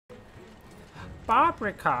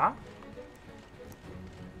paprika.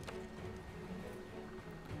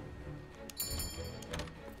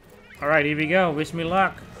 Alright, here we go. Wish me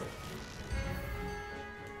luck.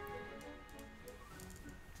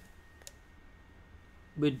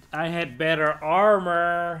 But I had better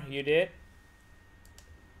armor. You did?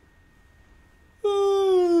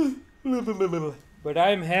 But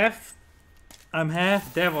I'm half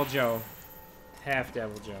Devil Joe. Half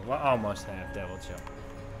Devil Joe. Well, almost half Devil Joe.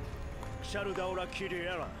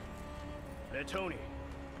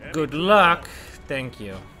 Good luck. Thank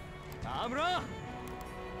you.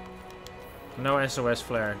 No SOS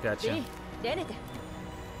flare. Gotcha.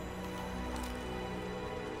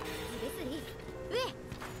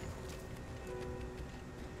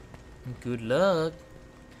 Good luck.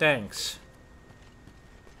 Thanks.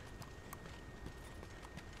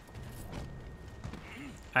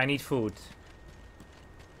 I need food.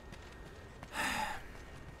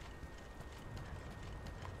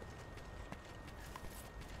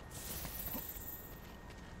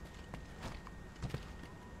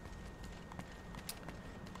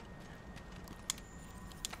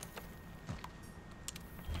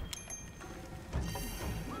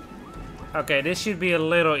 Okay, this should be a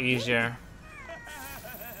little easier.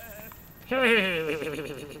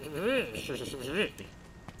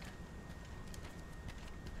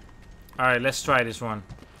 Alright, let's try this one.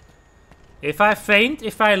 If I faint,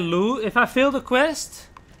 if I lose, if I fail the quest,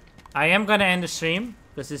 I am gonna end the stream,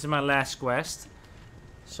 because this is my last quest.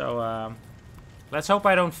 So, let's hope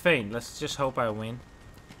I don't faint. Let's just hope I win.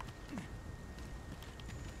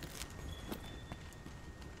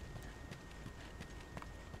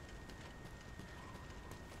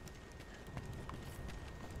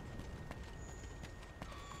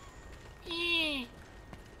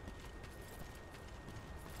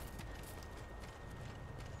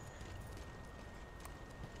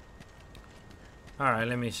 Alright,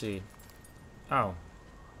 let me see. Oh.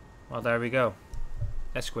 Well, there we go.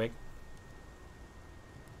 That's quick.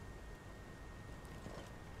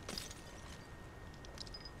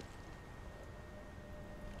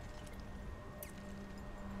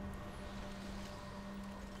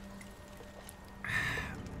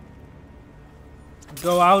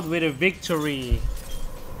 Go out with a victory.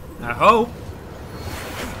 I hope.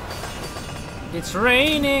 It's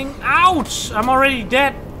raining. Ouch! I'm already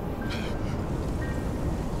dead.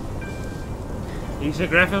 He's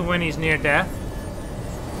aggressive when he's near death.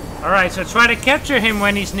 Alright, so try to capture him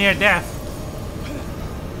when he's near death.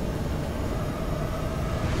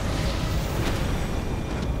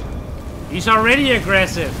 He's already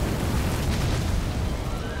aggressive.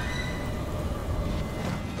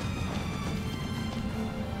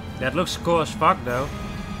 That looks cool as fuck though.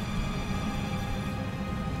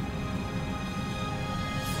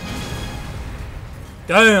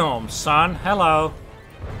 Damn, son. Hello.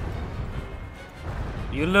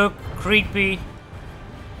 You look creepy.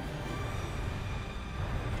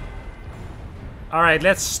 Alright,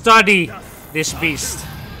 let's study this beast.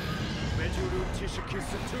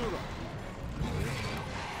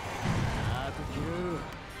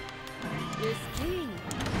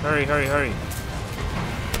 Hurry, hurry, hurry.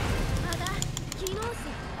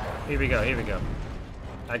 Here we go, here we go.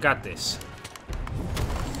 I got this.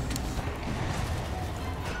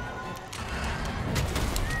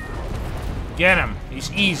 Get him.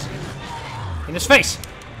 He's easy. In his face.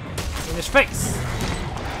 In his face.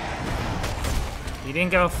 He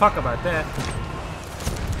didn't give a fuck about that.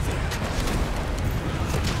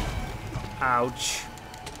 Ouch.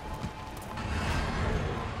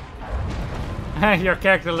 Your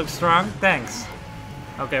character looks strong. Thanks.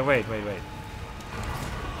 Okay, wait.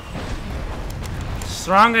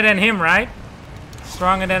 Stronger than him, right?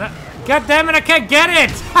 Stronger than... God damn it, I can't get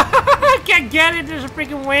it! I can't get it, there's a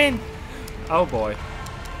freaking wind. Oh boy.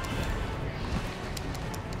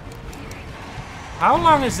 How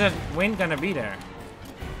long is that wind gonna be there?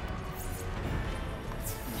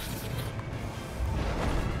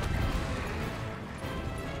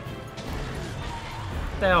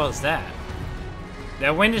 What the hell is that?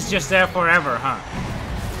 That wind is just there forever, huh?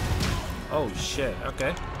 Oh shit,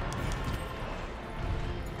 okay.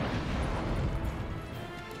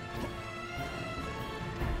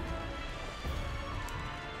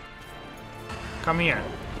 Come here.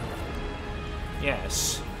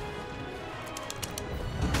 Yes.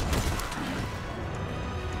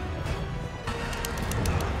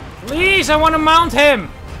 Please, I want to mount him!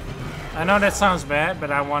 I know that sounds bad, but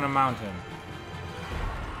I want to mount him.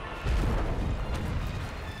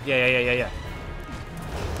 Yeah.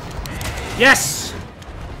 Yes!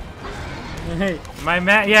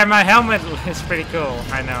 my helmet is pretty cool,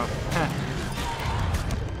 I know.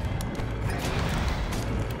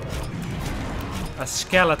 a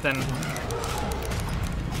skeleton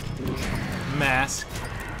mask.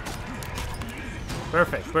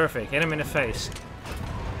 Perfect, perfect. Hit him in the face.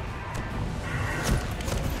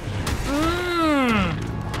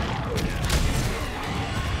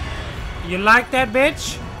 You like that,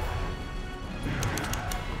 bitch?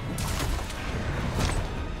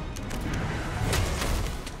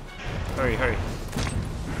 Hurry, hurry.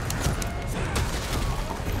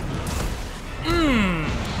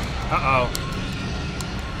 Uh-oh.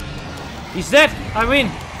 He's dead! I win!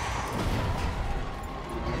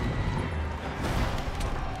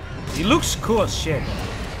 He looks cool as shit.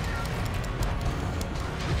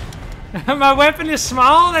 My weapon is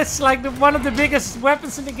small? That's like one of the biggest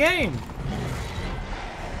weapons in the game.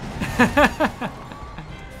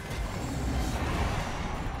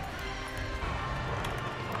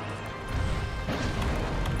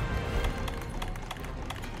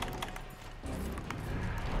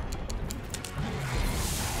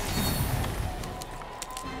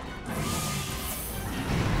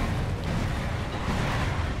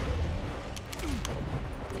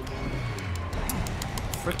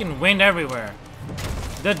 Freaking wind everywhere.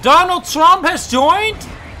 The Donald Trump has joined?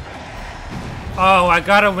 Oh, I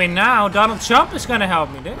gotta win now. Donald Trump is gonna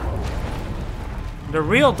help me, dude. The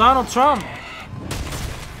real Donald Trump.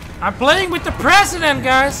 I'm playing with the president,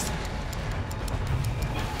 guys.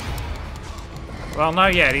 Well,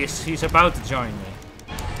 not yet. He's about to join me.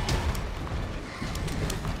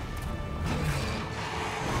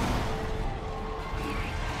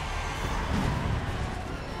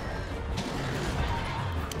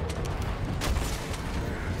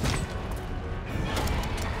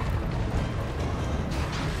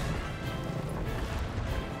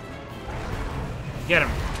 Get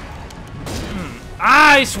him.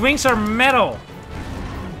 Ah, his wings are metal.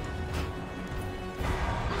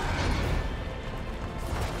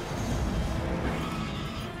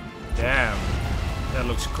 Damn. That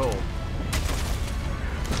looks cool.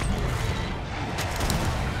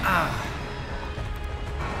 Ah.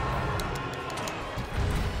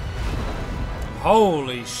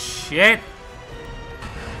 Holy shit.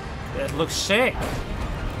 That looks sick.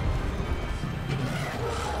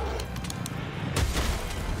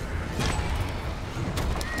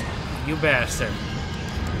 You bastard.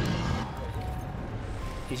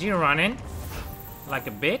 Is he running like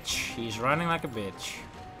a bitch? He's running like a bitch.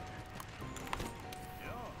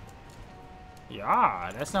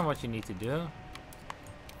 Yeah, that's not what you need to do.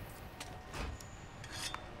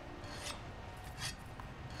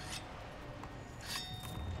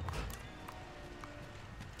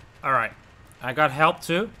 Alright. I got help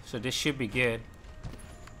too, so this should be good.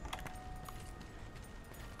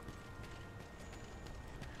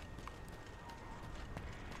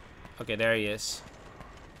 Okay, there he is.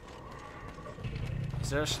 Is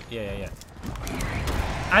there? Yeah.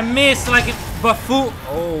 I missed like a buffoon.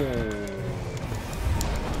 Oh.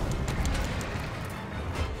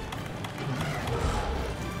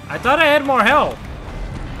 I thought I had more health.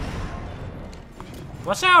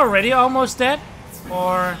 Was I already almost dead?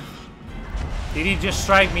 Or did he just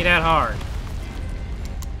strike me that hard?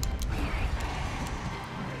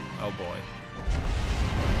 Oh boy.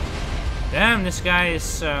 Damn, this guy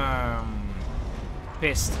is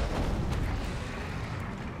pissed.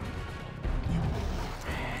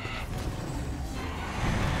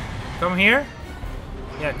 Come here?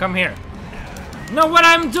 Yeah, come here. No, what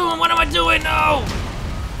I'm doing? What am I doing? No!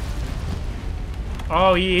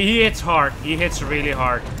 Oh, he hits hard. He hits really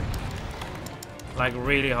hard. Like,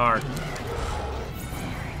 really hard.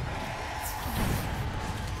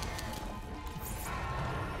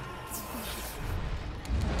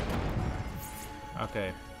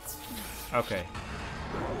 Okay. Okay.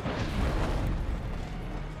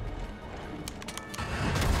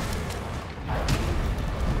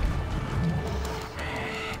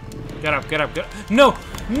 Get up, get up, get up. No!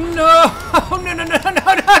 No! No, no, no, no, no, no,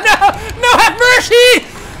 no! No, have mercy!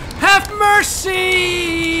 Have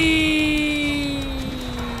mercy!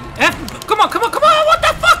 Come on, come on, come on! What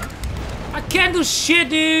the fuck? I can't do shit,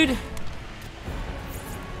 dude.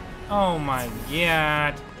 Oh my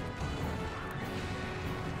god.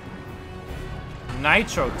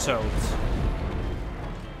 Nitro toads.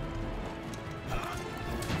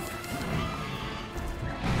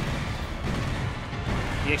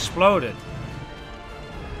 He exploded.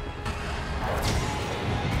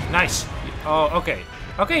 Nice. Oh, okay.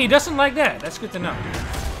 Okay, he doesn't like that. That's good to know.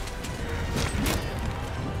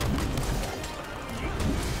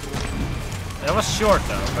 That was short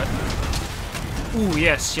though, but... Ooh,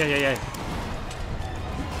 yes. Yeah.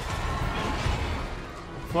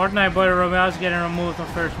 Fortnite boy Romeo's getting removed on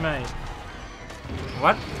first May.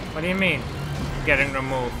 What? What do you mean? getting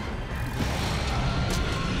removed.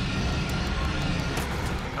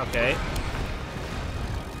 Okay.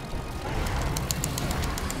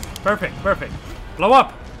 Perfect, perfect. Blow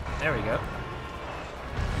up! There we go.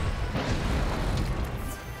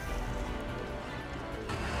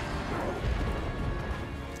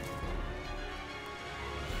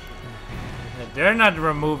 They're not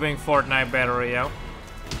removing Fortnite battery out.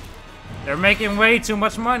 They're making way too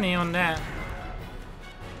much money on that.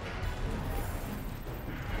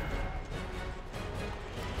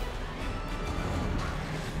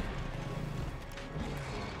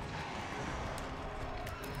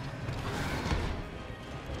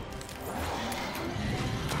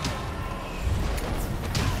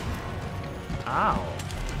 Ow.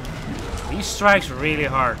 He strikes really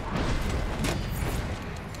hard.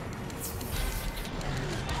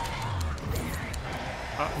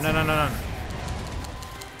 Oh, no, no, no, no.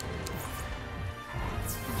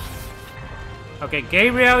 Okay,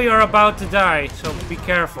 Gabriel, you're about to die, so be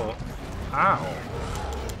careful. Ow.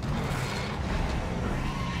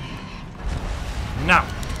 No.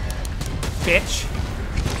 Bitch.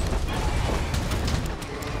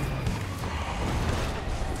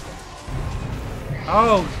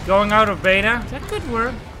 Oh, going out of beta? That could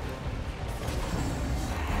work.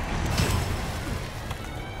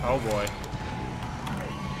 Oh boy.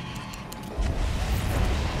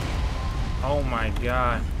 Oh my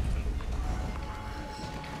god.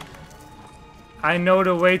 I know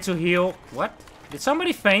the way to heal. What? Did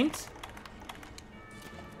somebody faint?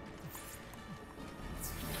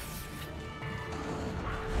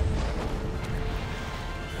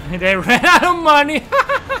 They ran out of money.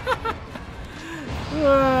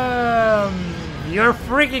 You're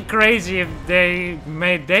freaking crazy if they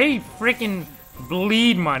freaking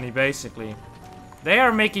bleed money basically. They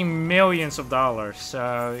are making millions of dollars,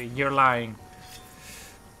 so you're lying.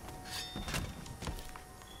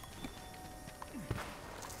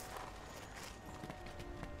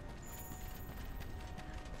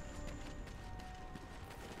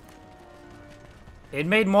 It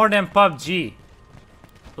made more than PUBG.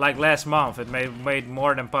 Like last month, it made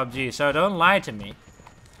more than PUBG, so don't lie to me.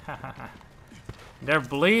 They're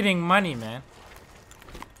bleeding money, man.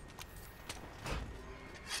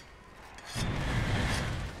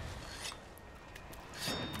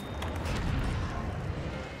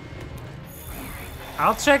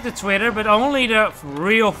 I'll check the Twitter, but only the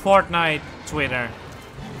real Fortnite Twitter.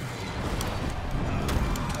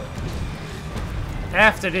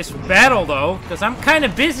 After this battle, though, because I'm kind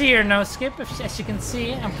of busy here now, Skip, as you can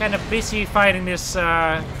see. I'm kind of busy fighting this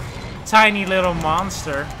tiny little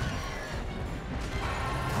monster.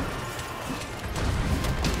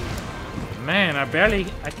 Man, I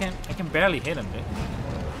can barely hit him, dude.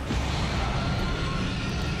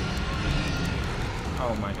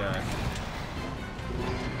 Oh my god.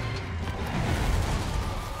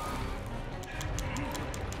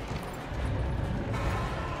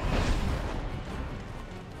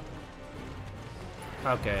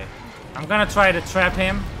 Okay. I'm gonna try to trap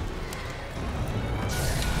him.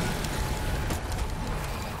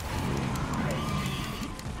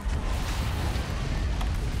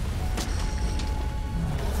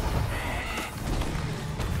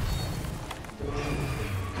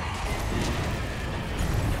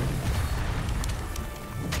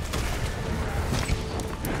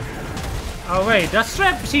 Oh wait, does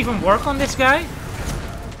traps even work on this guy?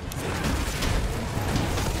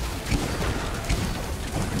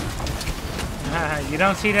 You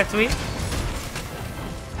don't see that tweet?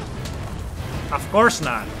 Of course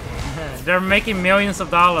not. They're making millions of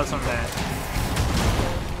dollars on that.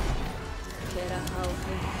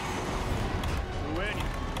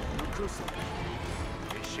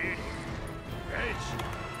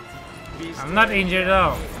 I'm not injured at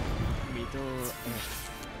all.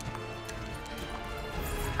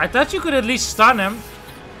 I thought you could at least stun him.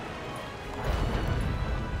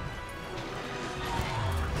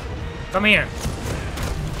 Come here.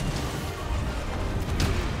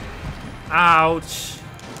 Ouch.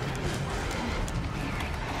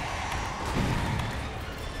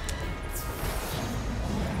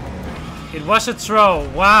 It was a throw.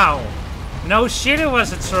 Wow. No shit, it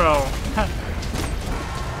was a throw.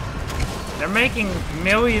 They're making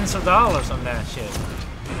millions of dollars on that shit.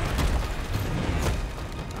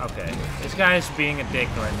 Okay. This guy is being a dick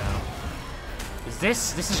right now.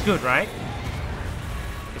 This is good, right?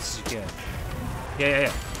 This is good.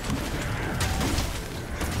 Yeah.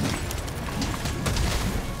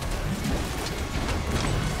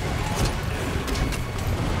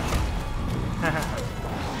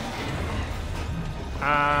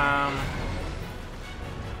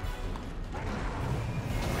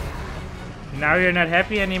 Now you're not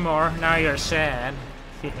happy anymore. Now you're sad.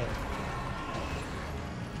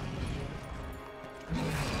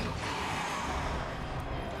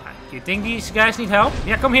 You think these guys need help?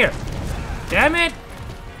 Yeah, come here. Damn it!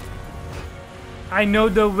 I know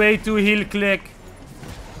the way to heal click.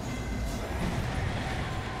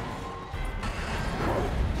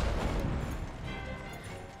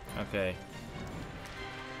 Okay.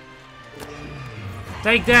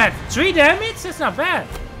 Take that. 3 damage? That's not bad.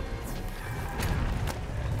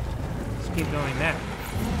 Let's keep doing that.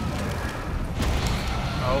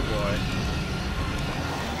 Oh boy.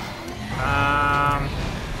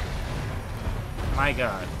 My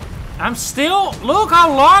god. I'm still... Look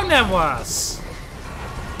how long that was!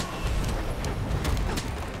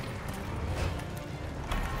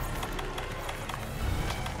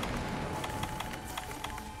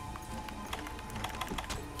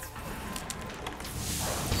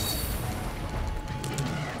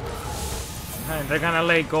 And they're gonna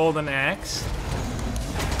lay golden eggs.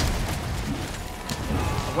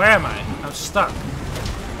 Where am I? I'm stuck.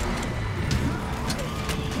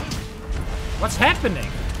 What's happening?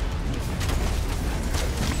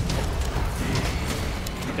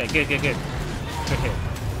 Okay, good. Good hit.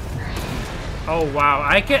 Oh wow,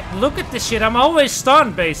 I can look at this shit. I'm always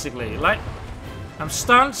stunned, basically. Like, I'm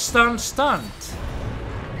stunned. This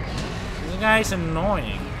guy's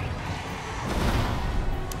annoying.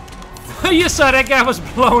 You saw that guy was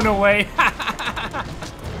blown away.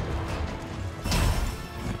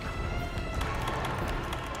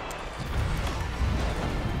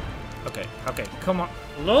 Okay, come on.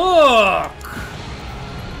 Look!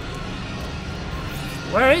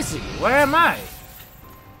 Where is he? Where am I?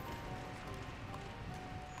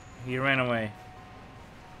 He ran away.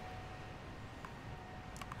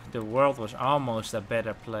 The world was almost a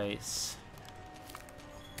better place.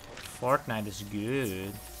 Fortnite is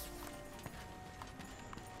good.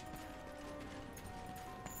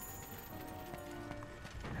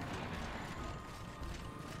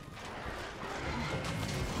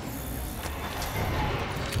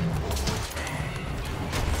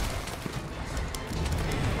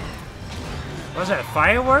 Was that a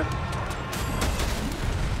firework?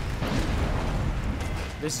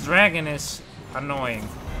 This dragon is annoying.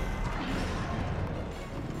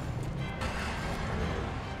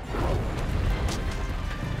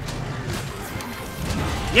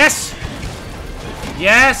 Yes!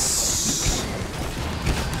 Yes!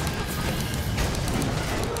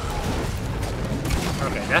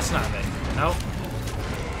 Okay, that's not it. Nope.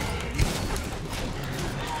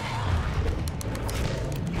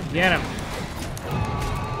 Get him.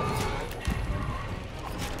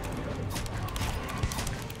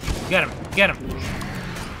 Get him.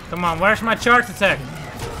 Come on, where's my charge attack?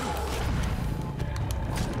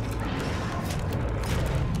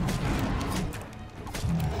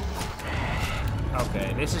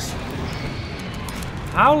 Okay, this is...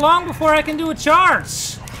 How long before I can do a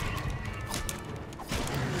charge?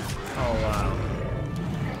 Oh,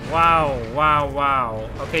 wow. Wow.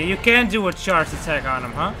 Okay, you can't do a charge attack on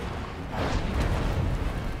him, huh?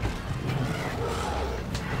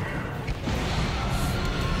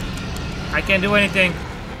 I can't do anything.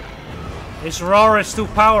 His roar is too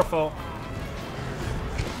powerful.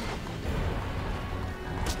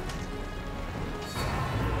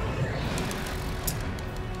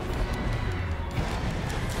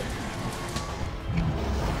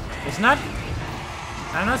 It's not...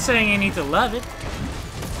 I'm not saying you need to love it.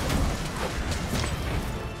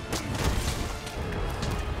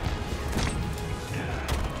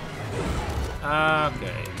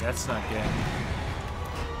 Okay, that's not good.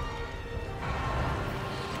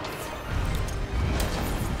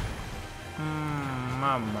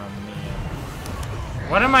 Mamma mia.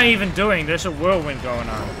 What am I even doing? There's a whirlwind going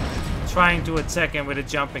on. Trying to attack him with a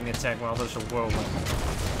jumping attack while there's a whirlwind.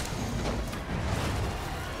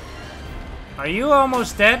 Are you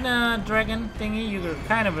almost dead, dragon thingy? You're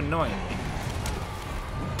kind of annoying me.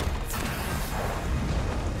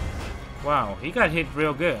 Wow, he got hit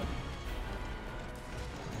real good.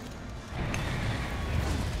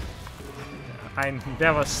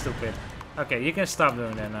 That was stupid. Okay, you can stop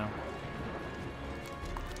doing that now.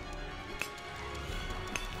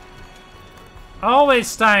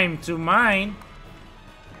 Always time to mine.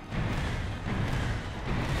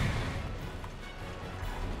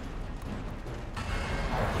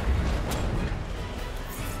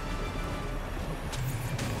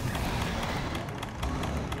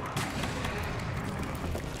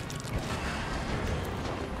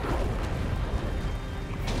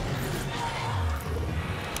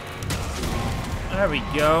 There we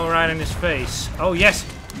go, right in his face. Oh yes.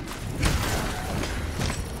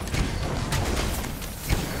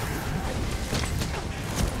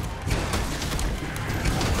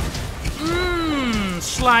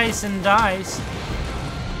 slice and dice.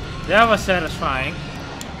 That was satisfying.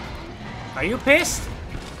 Are you pissed?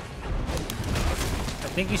 I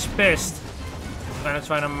think he's pissed. I'm gonna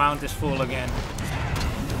try to mount this fool again.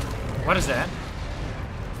 What is that?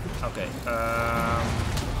 Okay.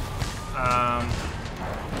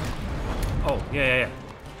 Oh, yeah.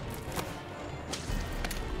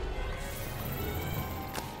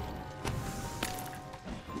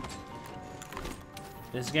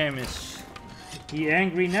 This game is... He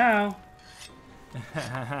angry now.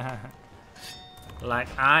 Like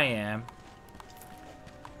I am.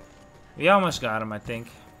 We almost got him, I think.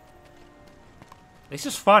 This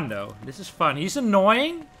is fun, though. This is fun. He's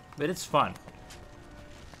annoying, but it's fun.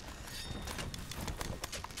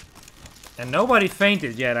 And nobody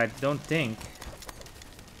fainted yet, I don't think.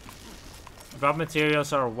 Drop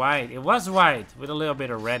materials are white. It was white, with a little bit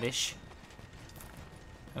of reddish.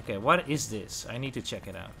 Okay, what is this? I need to check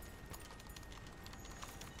it out.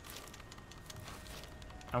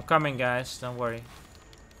 I'm coming, guys. Don't worry.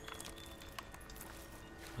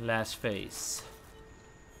 Last phase.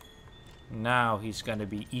 Now he's gonna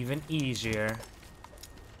be even easier.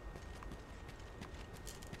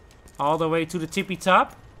 All the way to the tippy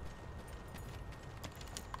top.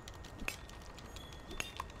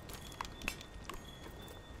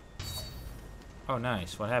 Oh,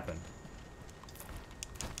 nice. What happened?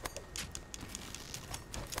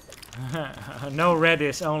 No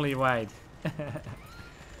reddish, only white.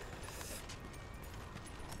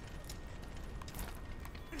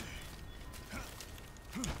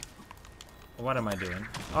 What am I doing?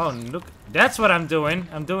 Oh, look. That's what I'm doing.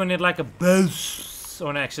 I'm doing it like a boss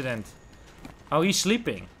on accident. Oh, he's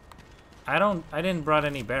sleeping. I didn't brought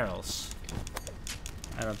any barrels.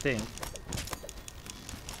 I don't think.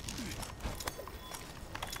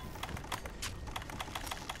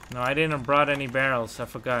 No, I didn't brought any barrels. I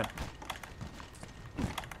forgot.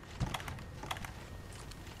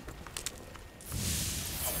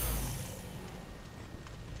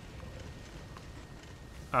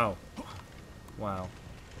 Oh. Wow.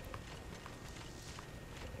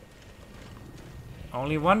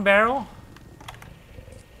 Only one barrel?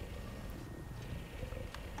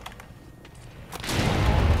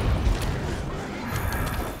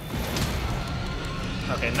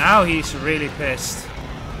 Okay, now he's really pissed.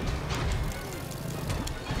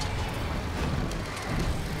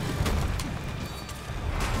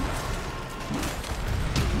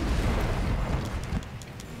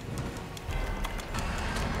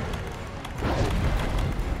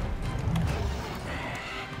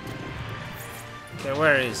 Okay,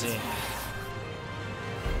 where is he?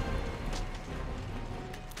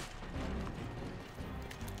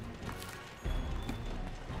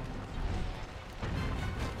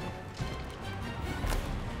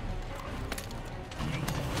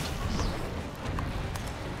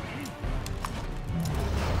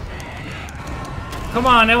 Come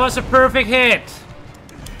on, that was a perfect hit.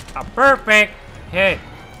 A perfect hit,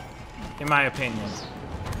 in my opinion.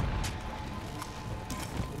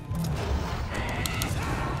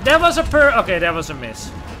 That was a okay, that was a miss.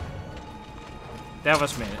 That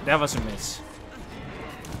was a miss.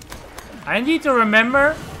 I need to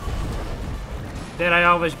remember that I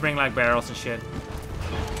always bring like barrels and shit.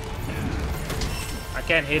 I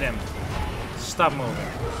can't hit him. Stop moving.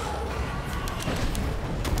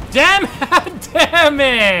 Damn it! Damn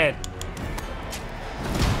it!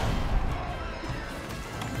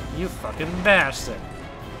 You fucking bastard.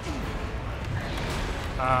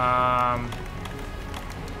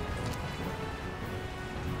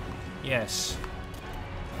 Yes.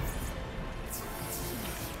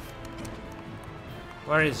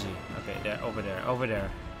 Where is he? Okay, there, over there, over there.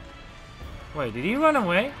 Wait, did he run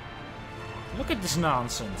away? Look at this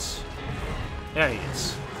nonsense. There he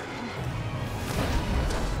is.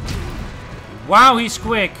 Wow, he's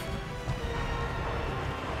quick.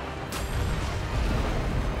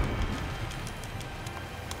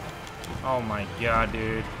 Oh my god,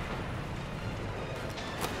 dude.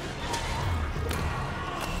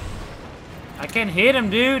 I can't hit him,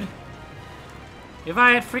 dude. If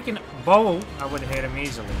I had freaking bow, I would hit him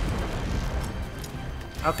easily.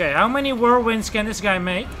 Okay, how many whirlwinds can this guy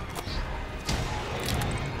make?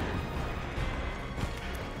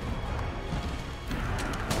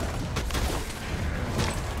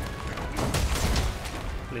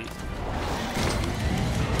 Please.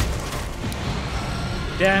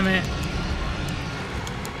 Damn it.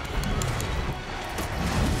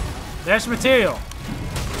 There's material.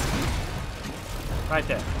 Right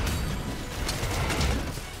there.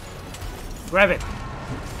 Grab it.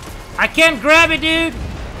 I can't grab it, dude.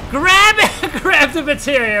 Grab it. Grab the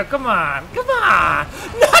material. Come on. Come on.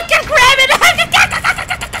 No, I can't grab it.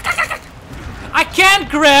 I can't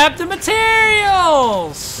grab the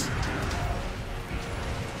materials!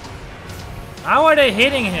 How are they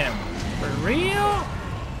hitting him? For real?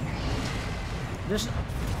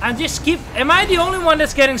 I just keep... Am I the only one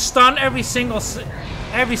that's getting stunned every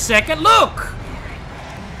second? Look!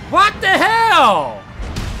 What the hell?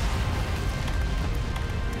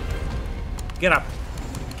 Get up.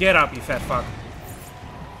 Get up, you fat fuck.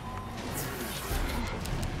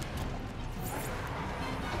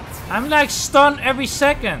 I'm like stunned every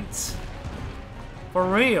second. For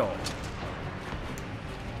real.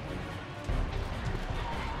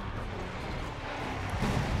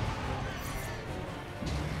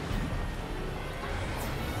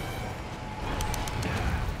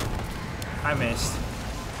 I missed.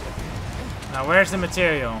 Now where's the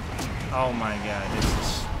material? Oh my god, this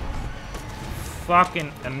is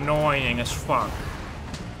fucking annoying as fuck.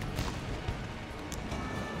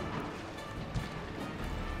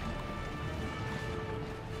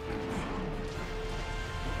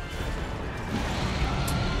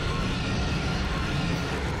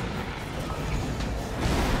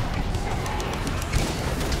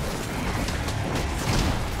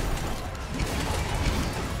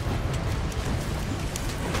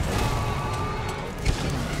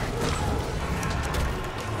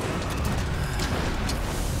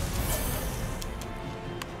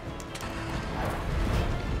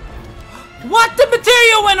 What? The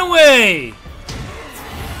material went away!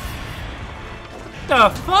 The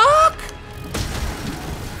fuck?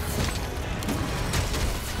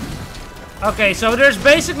 Okay, so there's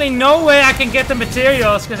basically no way I can get the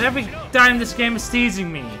materials because every time this game is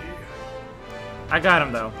teasing me. I got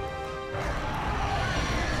him though.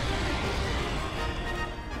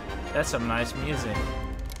 That's some nice music.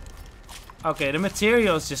 Okay, the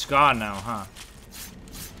material is just gone now, huh?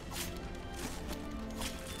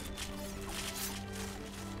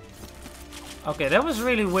 Okay, that was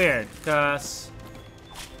really weird, because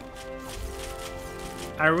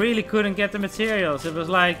I really couldn't get the materials. It was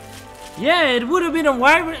like, yeah, it would have been a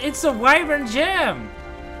wyvern. It's a wyvern gem.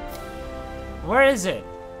 Where is it?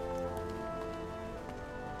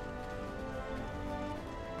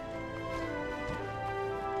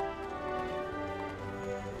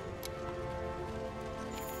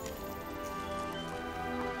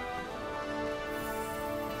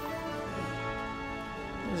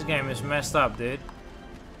 This game is messed up, dude.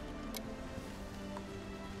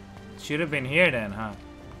 Should have been here then, huh?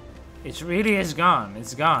 It really is gone.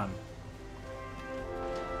 It's gone.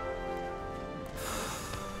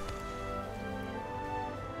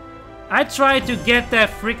 I tried to get that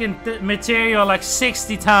freaking material like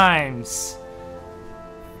 60 times.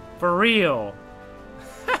 For real.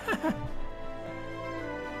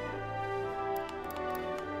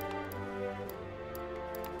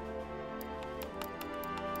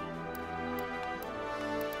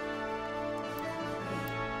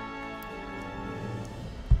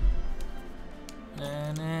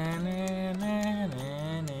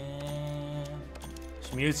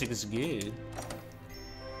 This music is good.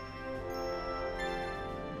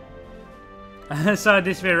 I saw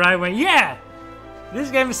this bit right when, yeah! This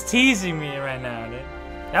game is teasing me right now, dude.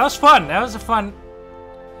 That was fun. That was a fun...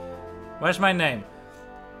 Where's my name?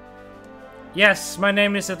 Yes, my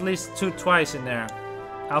name is at least twice in there.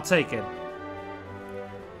 I'll take it.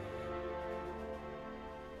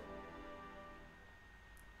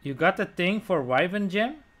 You got the thing for Wyvern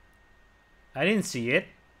Gem? I didn't see it.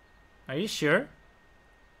 Are you sure?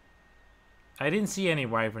 I didn't see any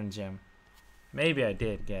Wyvern Gem. Maybe I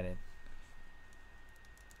did get it.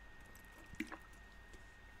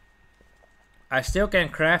 I still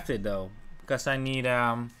can't craft it though, because I need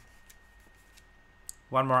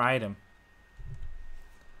one more item.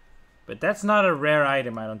 But that's not a rare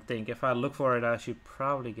item, I don't think. If I look for it, I should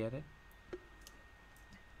probably get it.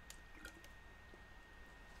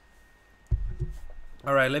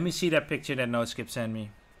 Alright, let me see that picture that NoSkip sent me.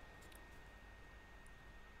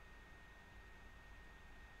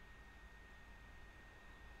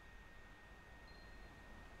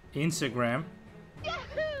 Instagram.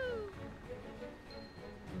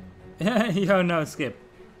 Yo, NoSkip.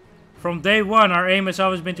 From day one, our aim has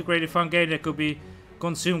always been to create a fun game that could be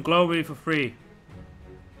consumed globally for free.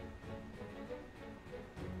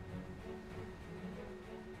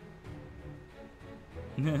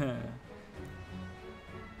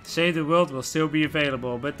 Save the World will still be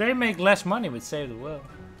available, but they make less money with Save the World.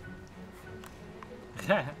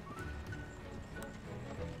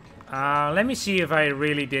 Let me see if I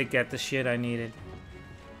really did get the shit I needed.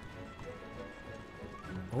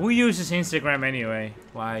 Who uses Instagram anyway?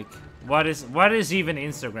 Like, what is even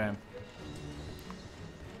Instagram?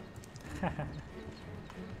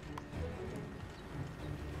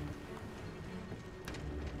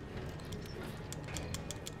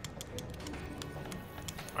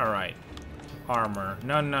 Alright. Armor.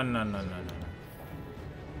 No.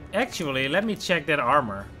 Actually, let me check that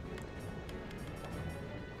armor.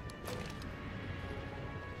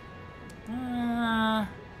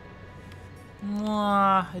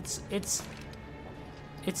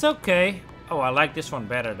 It's okay. Oh, I like this one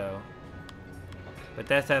better though. But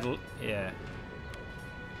that's that. Yeah.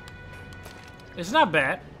 It's not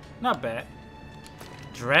bad. Not bad.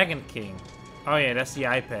 Dragon King. Oh yeah, that's the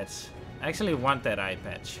eye patch. I actually want that eye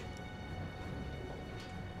patch.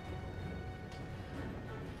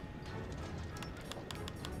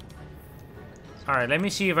 Alright, let me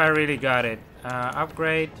see if I really got it.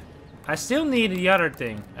 Upgrade. I still need the other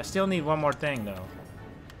thing. I still need one more thing though.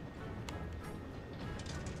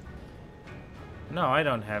 No, I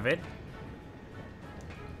don't have it.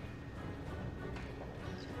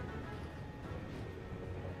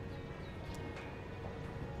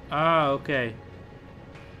 Oh, okay.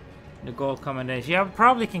 The gold combination. Yeah, I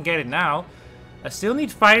probably can get it now. I still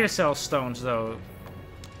need fire cell stones though.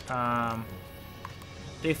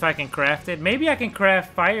 If I can craft it. Maybe I can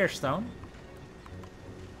craft firestone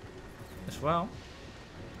as well.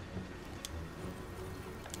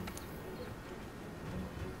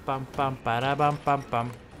 Bum bum para bum bum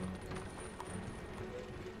bum.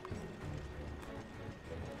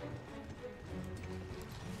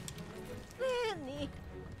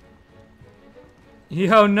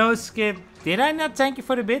 Yo, no skip. Did I not thank you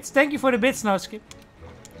for the bits? Thank you for the bits, no skip.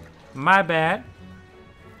 My bad.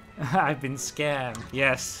 I've been scammed.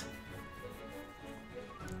 Yes.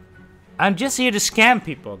 I'm just here to scam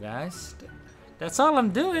people, guys. That's all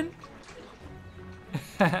I'm doing.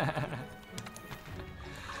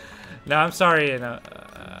 No, I'm sorry. You know.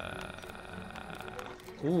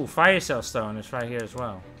 Ooh, fire cell stone is right here as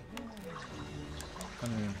well.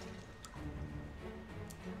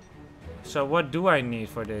 So what do I need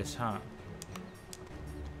for this, huh?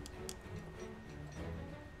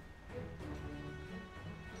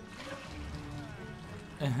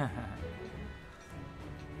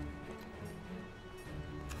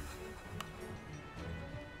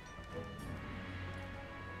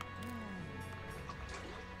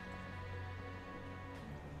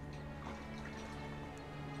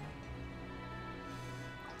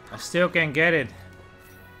 I still can't get it.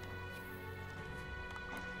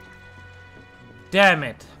 Damn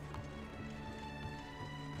it.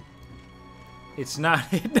 It's not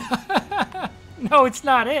it. No, it's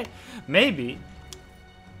not it. Maybe.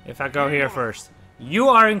 If I go here first. You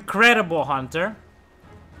are incredible, Hunter.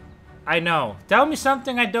 I know. Tell me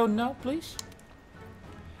something I don't know, please.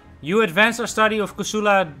 You advanced our study of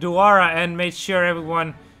KUSHALA DAORA and made sure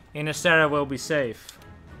everyone in Astera will be safe.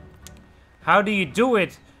 How do you do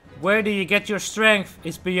it? Where do you get your strength?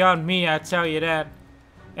 It's beyond me, I tell you that.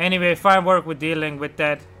 Anyway, fine work with dealing with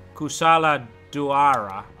that KUSHALA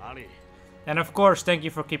DAORA. And of course, thank you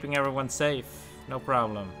for keeping everyone safe. No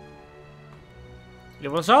problem. It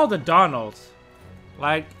was all the Donald.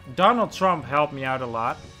 Like, Donald Trump helped me out a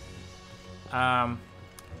lot.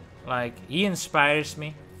 Like, he inspires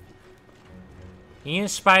me. He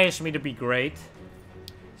inspires me to be great.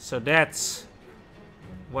 So that's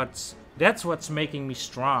what's making me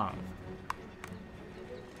strong.